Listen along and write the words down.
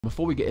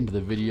Before we get into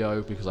the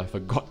video, because I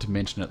forgot to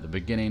mention at the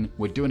beginning,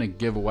 we're doing a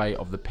giveaway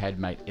of the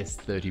Padmate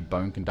S30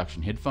 bone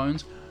conduction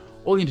headphones.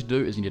 All you need to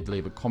do is you need to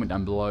leave a comment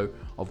down below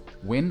of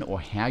when or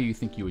how you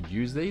think you would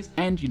use these,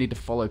 and you need to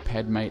follow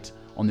Padmate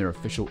on their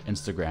official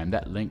Instagram.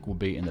 That link will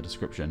be in the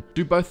description.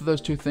 Do both of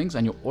those two things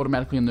and you're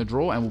automatically in the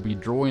draw, and we'll be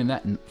drawing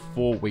that in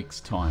 4 weeks'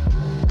 time.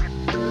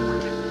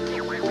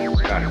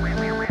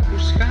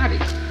 Scotty.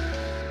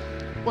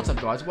 What's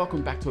up guys,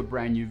 welcome back to a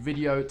brand new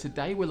video.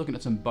 Today we're looking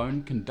at some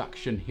bone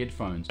conduction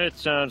headphones. It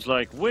sounds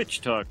like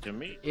witch talk to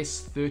me.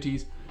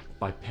 S30s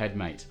by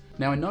Padmate.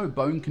 Now I know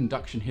bone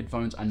conduction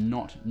headphones are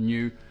not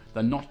new,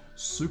 they're not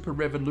super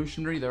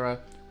revolutionary, there are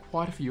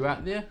quite a few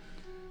out there.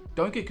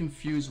 Don't get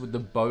confused with the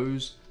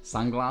Bose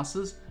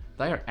sunglasses,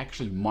 they are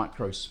actually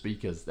micro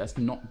speakers, that's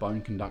not bone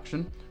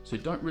conduction, so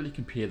don't really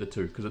compare the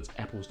two because it's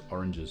apples to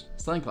oranges.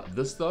 Something like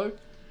this though,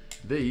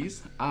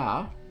 these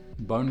are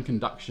bone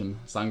conduction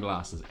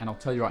sunglasses, and I'll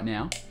tell you right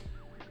now,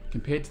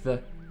 compared to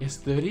the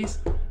S30s,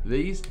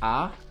 these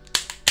are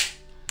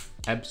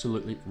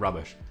absolutely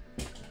rubbish.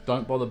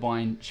 Don't bother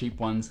buying cheap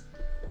ones.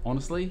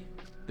 Honestly,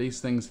 these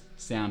things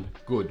sound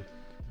good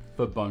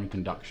for bone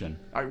conduction.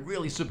 Alright,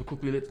 really super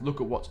quickly, let's look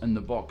at what's in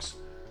the box.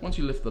 Once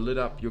you lift the lid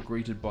up, you're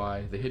greeted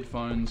by the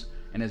headphones,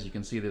 and as you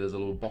can see there's a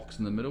little box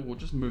in the middle. We'll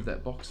just move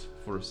that box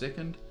for a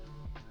second.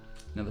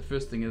 Now the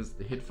first thing is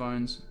the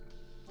headphones.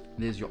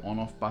 There's your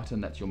on-off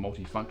button, that's your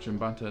multi-function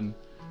button.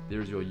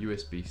 There is your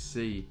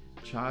USB-C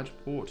charge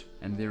port,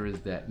 and there is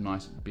that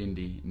nice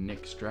bendy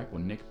neck strap or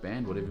neck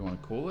band, whatever you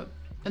want to call it.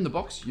 In the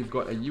box, you've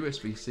got a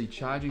USB-C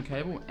charging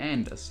cable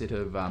and a set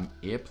of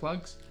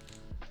earplugs.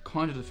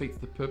 Kind of defeats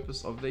the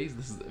purpose of these.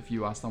 This is if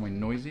you are somewhere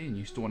noisy and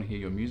you still want to hear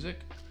your music.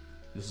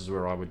 This is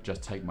where I would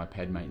just take my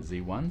Padmate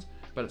Z1s,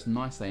 but it's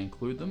nice they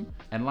include them.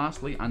 And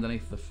lastly,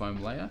 underneath the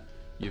foam layer,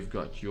 you've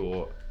got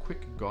your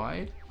quick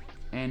guide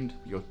and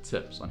your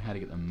tips on how to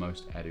get the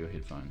most out of your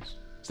headphones.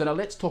 So now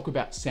let's talk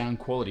about sound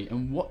quality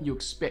and what you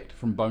expect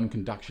from bone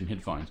conduction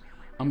headphones.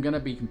 I'm gonna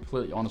be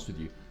completely honest with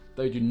you.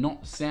 They do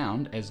not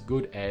sound as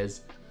good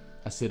as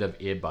a set of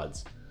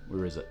earbuds.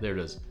 Where is it? There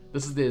it is.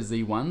 This is their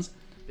Z1s.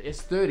 The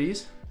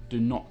S30s do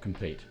not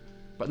compete,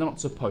 but they're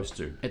not supposed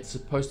to. It's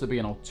supposed to be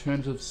an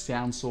alternative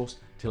sound source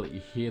to let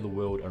you hear the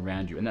world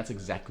around you, and that's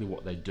exactly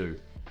what they do.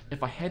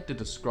 If I had to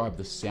describe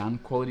the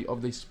sound quality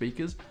of these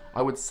speakers,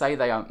 I would say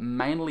they are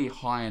mainly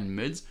high and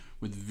mids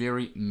with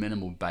very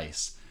minimal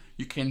bass.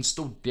 You can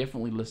still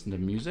definitely listen to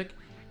music,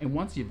 and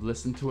once you've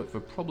listened to it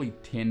for probably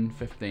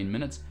 10-15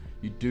 minutes,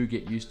 you do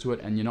get used to it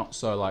and you're not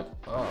so like,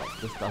 oh,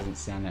 this doesn't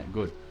sound that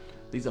good.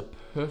 These are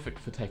perfect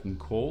for taking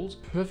calls,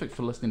 perfect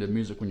for listening to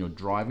music when you're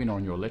driving or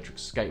on your electric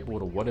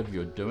skateboard or whatever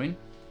you're doing.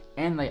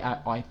 And they are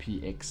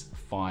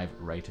IPX5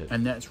 rated.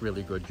 And that's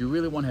really good. You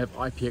really want to have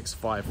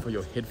IPX5 for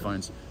your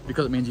headphones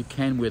because it means you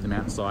can wear them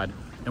outside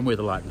and wear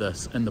them like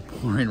this in the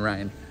pouring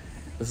rain.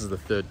 This is the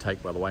third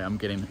take, by the way. I'm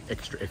getting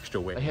extra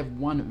wet. They have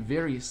one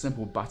very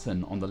simple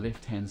button on the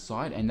left-hand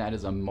side, and that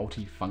is a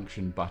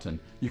multi-function button.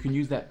 You can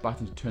use that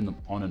button to turn them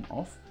on and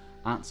off,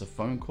 answer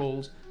phone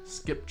calls,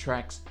 skip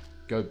tracks,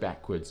 go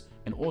backwards,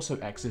 and also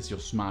access your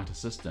smart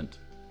assistant.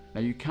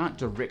 Now you can't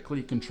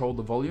directly control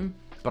the volume,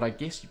 but I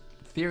guess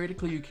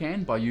theoretically you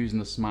can by using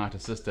the smart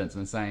assistants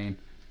and saying,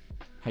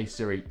 hey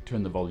Siri,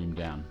 turn the volume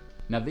down.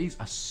 Now these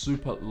are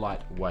super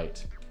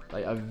lightweight.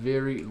 They are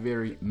very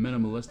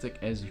minimalistic,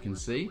 as you can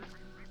see.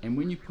 And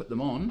when you put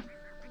them on,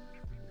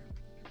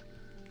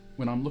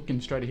 when I'm looking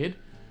straight ahead,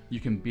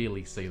 you can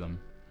barely see them.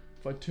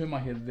 If I turn my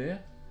head there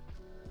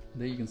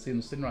you can see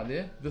them sitting right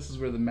there. This is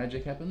where the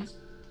magic happens.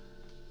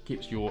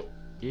 Keeps your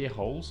ear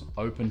holes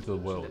open to the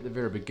world. At the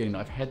very beginning,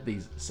 I've had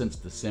these since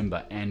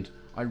December, and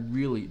I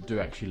really do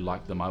actually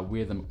like them. I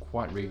wear them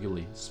quite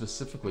regularly,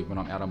 specifically when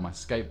I'm out on my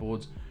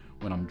skateboards,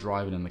 when I'm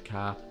driving in the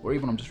car, or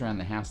even when I'm just around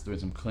the house doing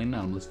some cleaning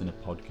and I'm listening to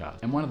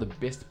podcasts. And one of the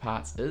best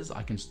parts is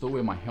I can still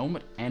wear my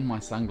helmet and my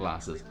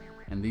sunglasses,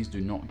 and these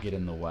do not get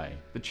in the way.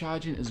 The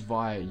charging is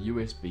via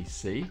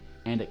USB-C,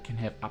 and it can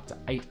have up to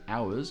 8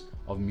 hours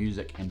of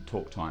music and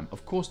talk time.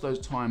 Of course, those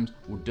times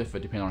will differ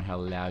depending on how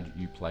loud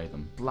you play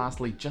them.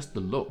 Lastly, just the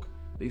look.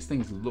 These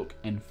things look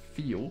and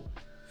feel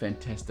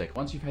fantastic.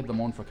 Once you've had them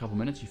on for a couple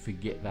minutes, you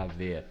forget they're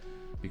there,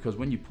 because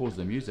when you pause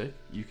the music,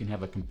 you can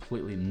have a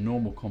completely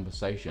normal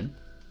conversation,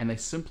 and they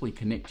simply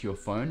connect to your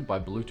phone by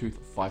Bluetooth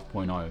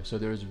 5.0. So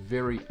there is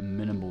very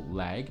minimal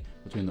lag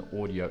between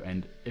the audio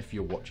and if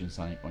you're watching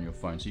something on your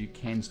phone. So you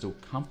can still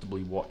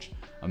comfortably watch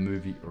a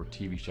movie or a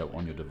TV show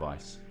on your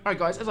device. All right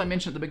guys, as I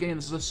mentioned at the beginning,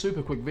 this is a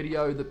super quick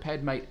video. The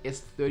Padmate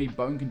S30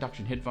 bone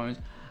conduction headphones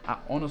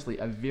are honestly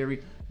a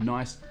very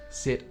nice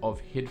set of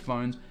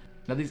headphones.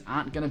 Now these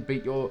aren't going to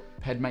beat your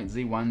Padmate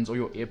Z1s or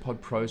your AirPod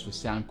Pros for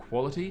sound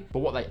quality, but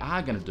what they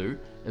are going to do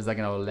is they're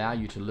going to allow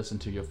you to listen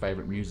to your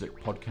favorite music,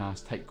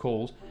 podcasts, take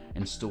calls,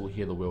 and still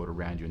hear the world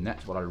around you, and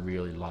that's what I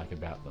really like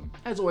about them.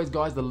 As always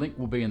guys, the link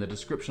will be in the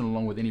description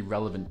along with any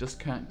relevant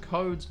discount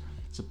codes,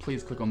 so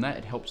please click on that,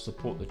 it helps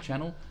support the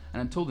channel.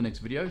 And until the next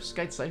video,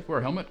 skate safe, wear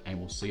a helmet, and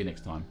we'll see you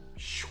next time.